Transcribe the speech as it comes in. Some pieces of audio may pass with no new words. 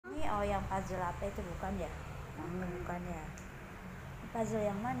tahu yang puzzle apa itu, bukan ya? Ini bukan ya. Puzzle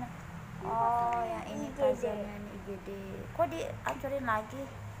yang mana? Oh, yang ini puzzle-nya nih, IGD. Kok dihancurin lagi?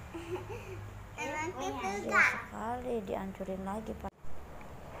 Iya sekali, dihancurin lagi, Pak.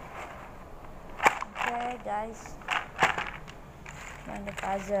 Okay, guys. Find the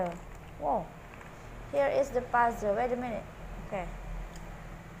puzzle. Wow. Here is the puzzle. Wait a minute. Okay.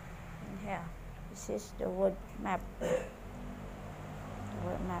 In here. This is the wood map. The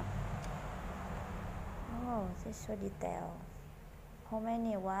wood map. Oh, this is so detailed. How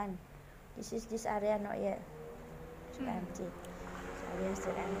many? One. This area not yet. It's empty. This area is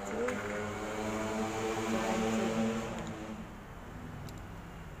still empty. Still empty.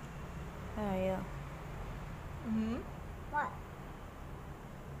 Oh yeah. What?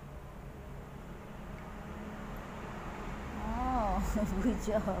 Oh, good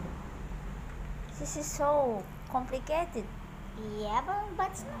job. This is so complicated. Yeah, but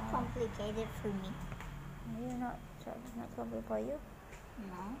it's not complicated for me. You're not complicated for you?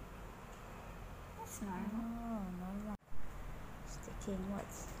 No. That's normal. Oh, normal. Sticking what?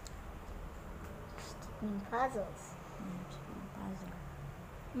 Sticking puzzles. Sticking puzzle.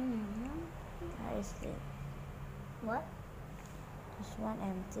 Mm-hmm. Where is it? What? This one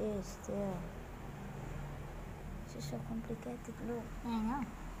empty still. This is so complicated, look. I know.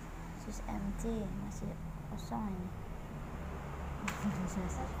 This is empty, masih kosong ini.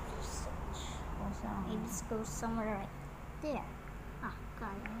 Kosong. Maybe this goes somewhere right there. Ah,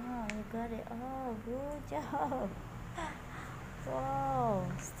 got it. Oh, you got it. Oh, good job. Wow,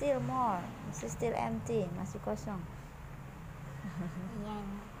 still more. This is still empty, masih kosong. Yeah, I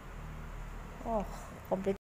know. Oh, complicated.